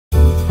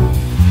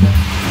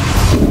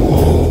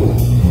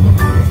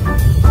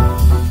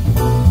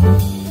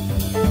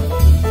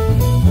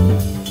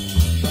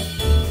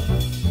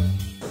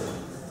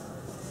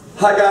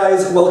Hi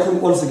guys, welcome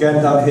once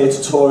again down here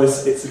to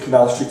Taurus. It's the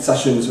Canal Street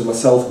Sessions with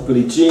myself,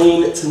 Billie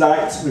Jean.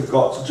 Tonight we've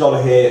got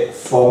John here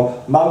from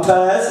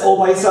Manbears, all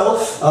by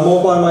yourself. I'm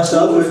all by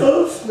myself. I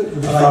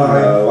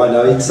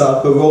know. It's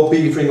we're all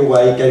beavering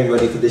away, getting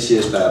ready for this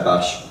year's Bear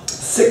Bash.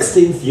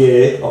 16th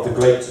year of the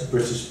Great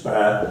British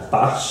Bear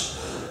Bash.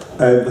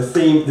 The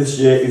theme this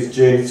year is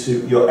Journey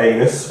to Your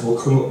Anus.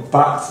 We'll come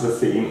back to the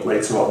theme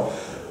later on.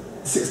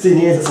 16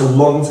 years, it's a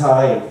long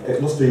time.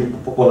 It must be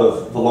one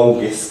of the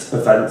longest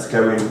events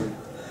going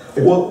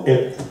in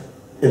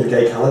the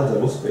gay calendar,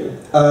 must be.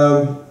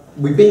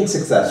 We've been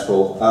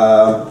successful.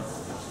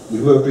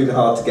 We worked really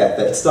hard to get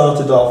there. It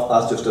started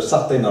off as just a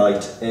Saturday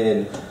night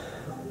in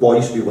what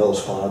used to be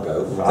Wells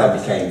Fargo, then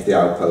became the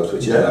Outpost,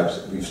 which is now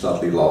we've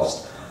sadly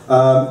lost.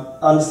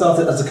 And it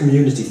started as a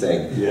community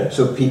thing,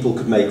 so people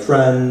could make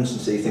friends and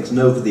see things. And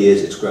over the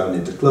years it's grown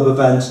into club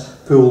events,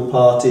 pool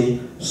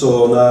party,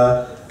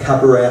 sauna,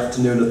 cabaret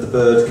afternoon at the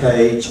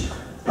Birdcage,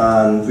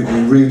 and we've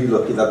been really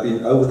lucky that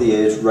we've over the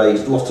years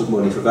raised lots of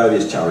money for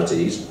various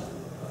charities,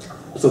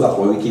 so that's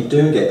why we keep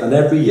doing it. And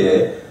every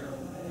year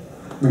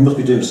we must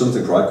be doing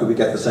something right. Could we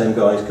get the same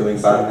guys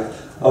coming back?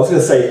 I was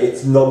going to say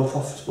it's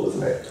non-profitable,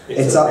 isn't it?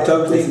 It's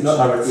totally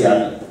not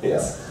charity.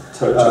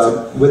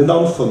 We're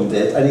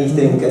non-funded.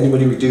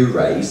 Anybody we do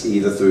raise,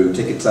 either through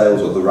ticket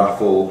sales or the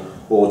raffle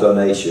or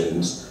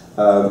donations,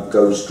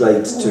 goes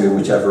straight to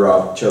whichever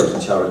our chosen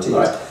charity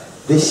is.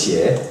 This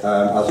year,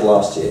 as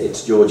last year,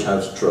 it's George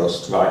House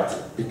Trust,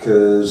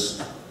 because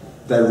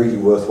they're a really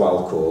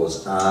worthwhile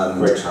cause, and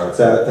great charity.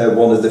 They're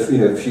one of the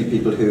few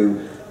people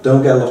who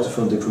don't get a lot of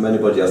funding from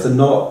anybody else. They're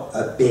not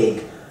a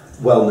big,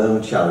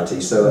 well-known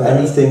charity, so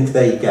anything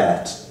they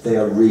get, they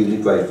are really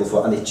grateful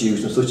for, and it's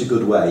used in such a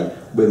good way.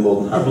 We're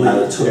more than happy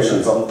to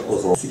touches on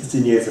us all.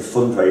 16 years of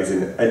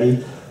fundraising.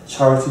 Any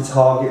charity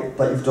target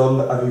that you've done?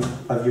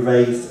 Have you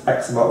raised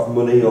X amount of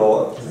money,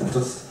 or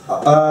just?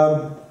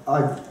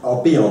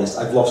 I'll be honest,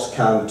 I've lost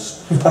count.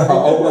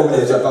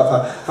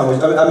 How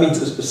much? I mean,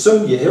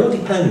 some years, it all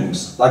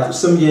depends. Like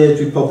some years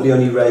we probably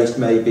only raised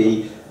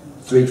maybe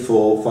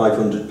 £300,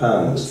 £400,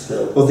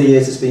 £500. Other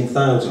years it's been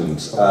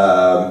thousands. It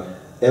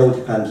all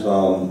depends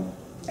on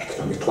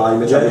economic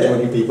climate, how much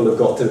money people have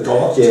got to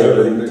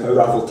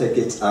raffle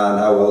tickets, and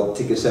how well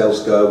ticket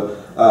sales go.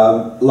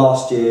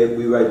 Last year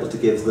we were able to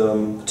give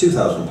them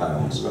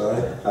 £2,000.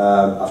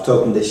 I've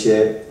told them this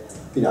year,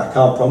 I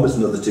can't promise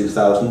another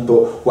 2,000,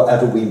 but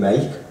whatever we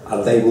make,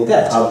 they will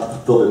get. I'm a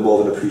little bit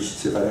more than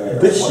appreciative anyway.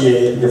 This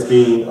year, there's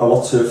been a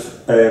lot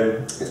of,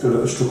 it's been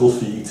a struggle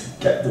for you to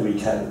get the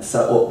weekend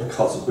set up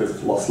because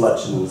we've lost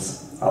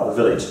legends out of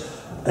the village.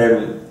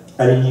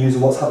 Any news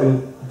on what's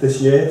happening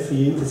this year for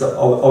you?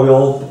 Are we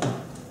all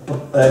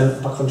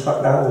back on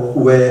track now? Or?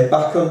 We're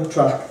back on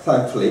track,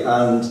 thankfully,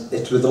 and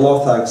it's with a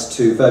lot of thanks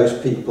to various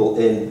people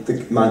in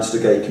the Manchester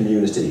gay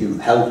community who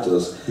helped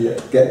us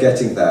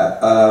getting there.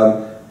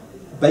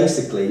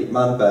 Basically,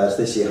 Manbears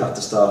this year had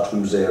to start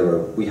from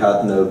zero. We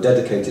had no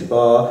dedicated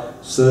bar,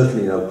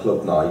 certainly no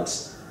club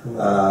nights.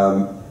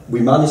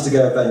 We managed to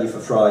get a venue for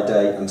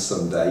Friday and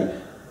Sunday,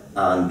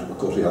 and of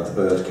course we had the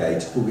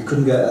Birdcage, but we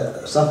couldn't get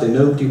a Saturday.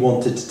 Nobody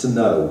wanted to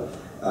know,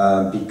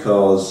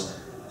 because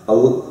a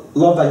lot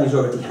of venues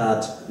already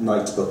had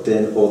nights booked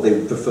in, or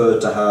they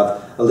preferred to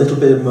have a little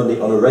bit of money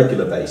on a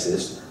regular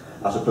basis,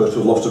 as opposed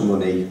to a lot of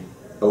money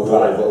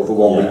over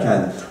one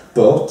weekend.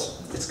 But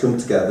it's come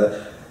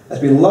together. There's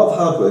been a lot of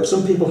hard work.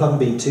 Some people haven't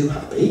been too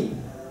happy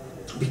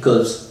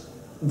because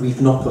we've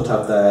not put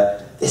out there,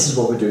 this is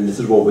what we're doing, this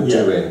is what we're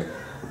doing.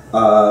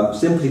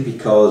 Simply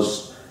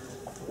because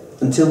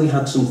until we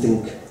had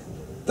something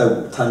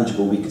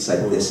tangible, we could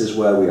say, this is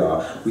where we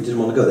are. We didn't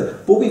want to go there.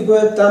 But we've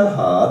worked damn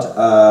hard,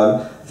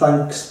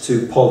 thanks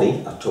to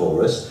Polly at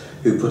Taurus,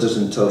 who put us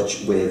in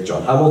touch with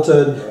John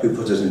Hamilton, who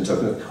put us in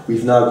touch with...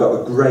 We've now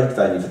got a great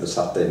venue for the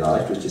Saturday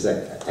night, which is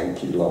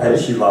NQ Live.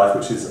 NQ Live,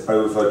 which is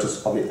over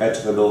just on the edge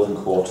of the northern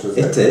quarter,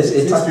 isn't it? It is.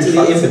 It's actually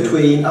in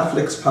between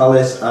Affleck's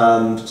Palace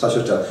and Sash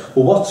Hotel.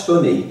 Well, what's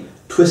funny,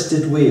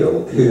 Twisted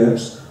Wheel,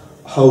 whose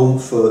home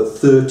for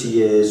 30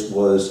 years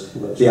was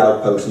the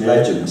Outpost and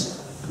Legends,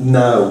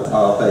 now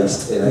are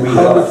based in NQ Live.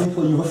 How many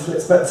people you roughly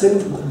expecting?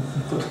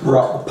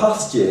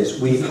 Past years,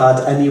 we've had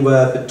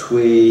anywhere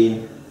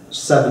between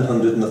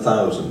 700 and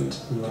 1,000,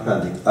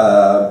 depending.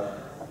 I'm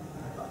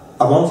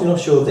honestly not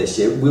sure this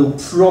year. We'll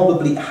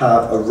probably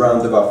have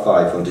around about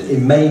 500. It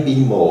may be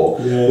more,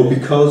 but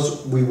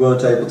because we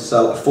weren't able to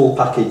sell a full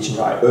package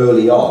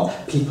early on,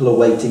 people are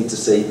waiting to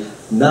see.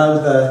 Now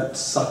the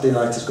Saturday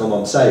night has gone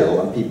on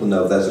sale, and people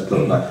know there's a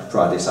club night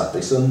Friday,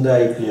 Saturday,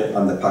 Sunday,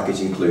 and the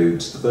package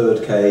includes the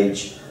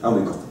Birdcage, and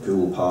we've got the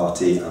pool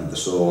party and the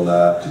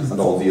sauna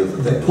and all the other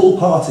things. The pool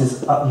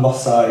parties at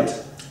Moss Side.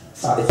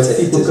 If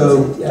people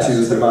go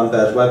to the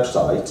Manbears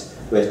website,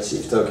 which,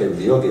 if it's okay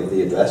with you, I'll give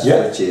the address,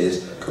 which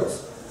is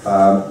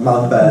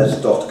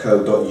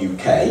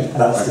manbears.co.uk.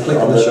 And click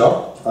on the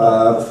shop,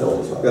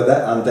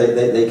 and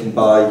they can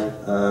buy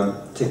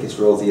tickets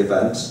for all the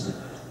events.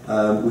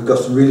 We've got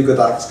some really good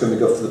acts coming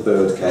up for the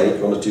Birdcage,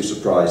 1 or 2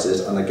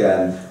 surprises, and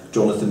again,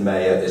 Jonathan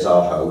Mayer is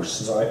our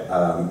host,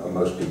 and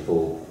most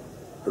people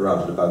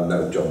around and about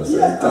know John was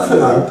saying,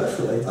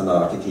 definitely.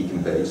 anarchic he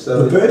can be.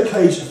 So the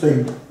birdcage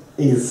thing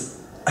is,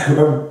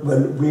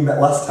 when we met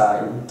last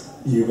time,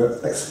 you were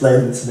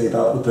explaining to me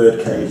about the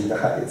birdcage and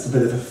how it's a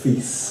bit of a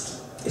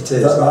feast. It is.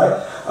 Is that right?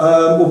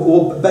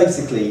 Well,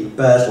 basically,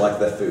 bears like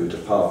their food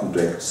apart from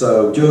drink.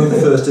 So during the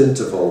first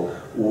interval,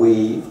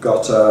 we've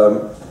got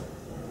a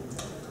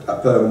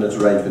permanent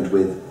arrangement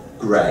with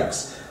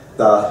Greg's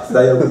that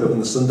they open up on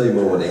the Sunday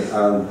morning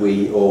and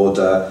we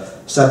order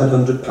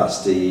 700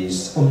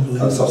 pasties,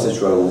 sausage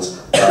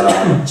rolls,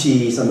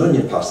 cheese and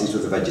onion pasties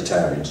with the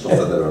vegetarians, not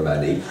that there are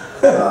many,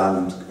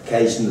 and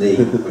occasionally,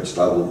 which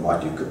I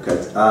might do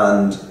cupcakes,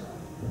 and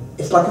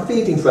it's like a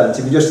feeding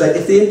frenzy. We just say,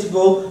 if the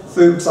interval,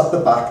 food's at the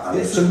back, and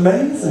it's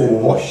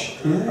amazing. Wash.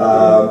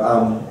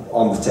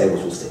 On the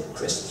tables we'll stick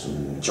crisps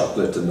and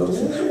chocolate and nuts.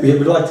 We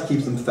like to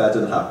keep them fed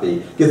and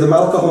happy, give them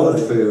alcohol and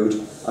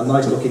food, and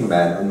nice looking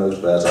men, and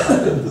most bears are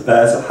happy. The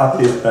bears are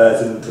happiest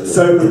bears in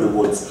the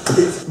woods.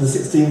 It's the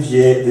 16th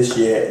year this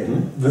year.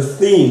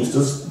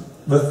 Does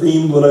the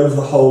theme run over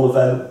the whole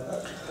event?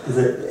 Is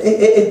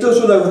it does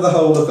run over the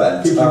whole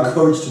event. People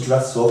encouraged to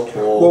dress up?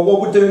 Or? Well,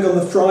 what we're doing on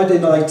the Friday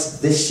night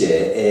this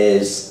year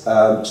is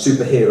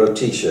superhero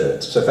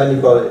t-shirts. So if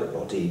anybody,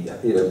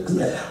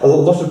 a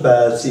lot of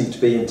bears seem to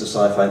be into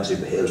sci-fi and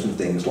superheroes and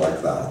things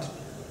like that.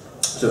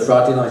 So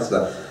Friday night's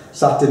that.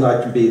 Saturday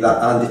night can be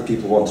that, and if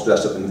people want to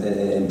dress up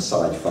in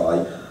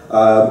sci-fi.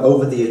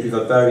 Over the years we've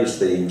had various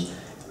themes.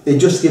 It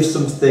just gives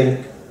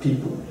something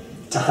people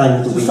to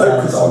hang the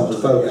weekend on, to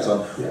focus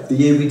on. Yeah. The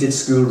year we did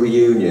school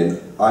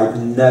reunion, I've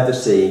never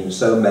seen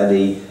so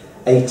many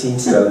 18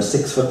 stone,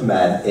 6 foot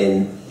men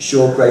in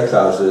short grey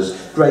trousers,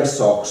 grey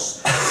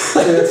socks,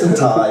 shirts and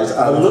ties,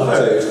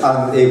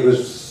 and it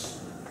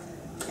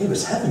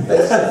was heaven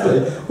basically.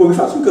 Well, we've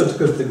had some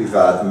good things. We've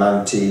had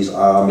Mounties,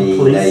 Army,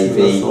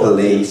 Navy,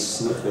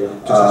 Police.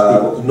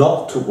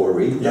 Not to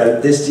worry.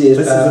 This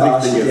year's Bear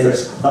Bash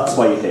is that's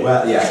why you're here.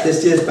 Well,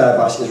 this year's Bear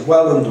Bash is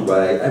well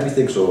underway.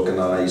 Everything's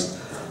organised.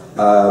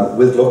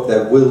 With luck,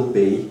 there will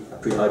be a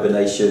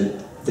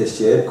pre-hibernation this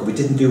year. We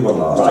didn't do one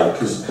last year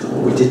because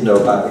we didn't know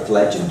about if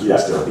Legend would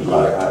still be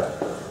here.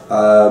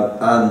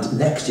 And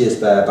next year's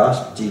Bear Bash,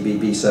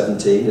 GBB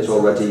 17, is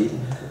already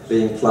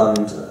being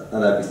planned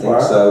and everything.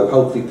 So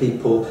hopefully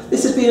people.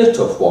 This has been a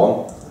tough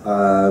one.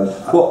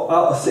 Well,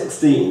 out of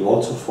 16,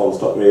 one tough one's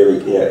not really.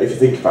 If you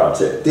think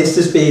about it, this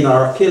has been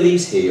our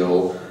Achilles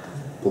heel.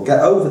 We'll get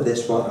over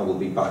this one and we'll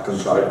be back on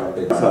track.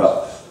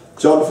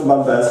 John from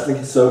Manbears, thank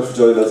you so much for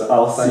joining us.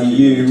 I'll see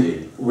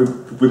you.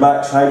 We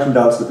might try and come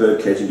down to the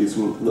birdcage and do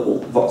some little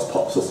vox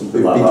pops or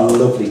something like that. It'd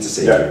be lovely to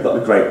see you. That'd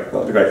be great.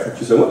 Thank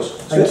you so much.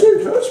 Thank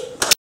you very much.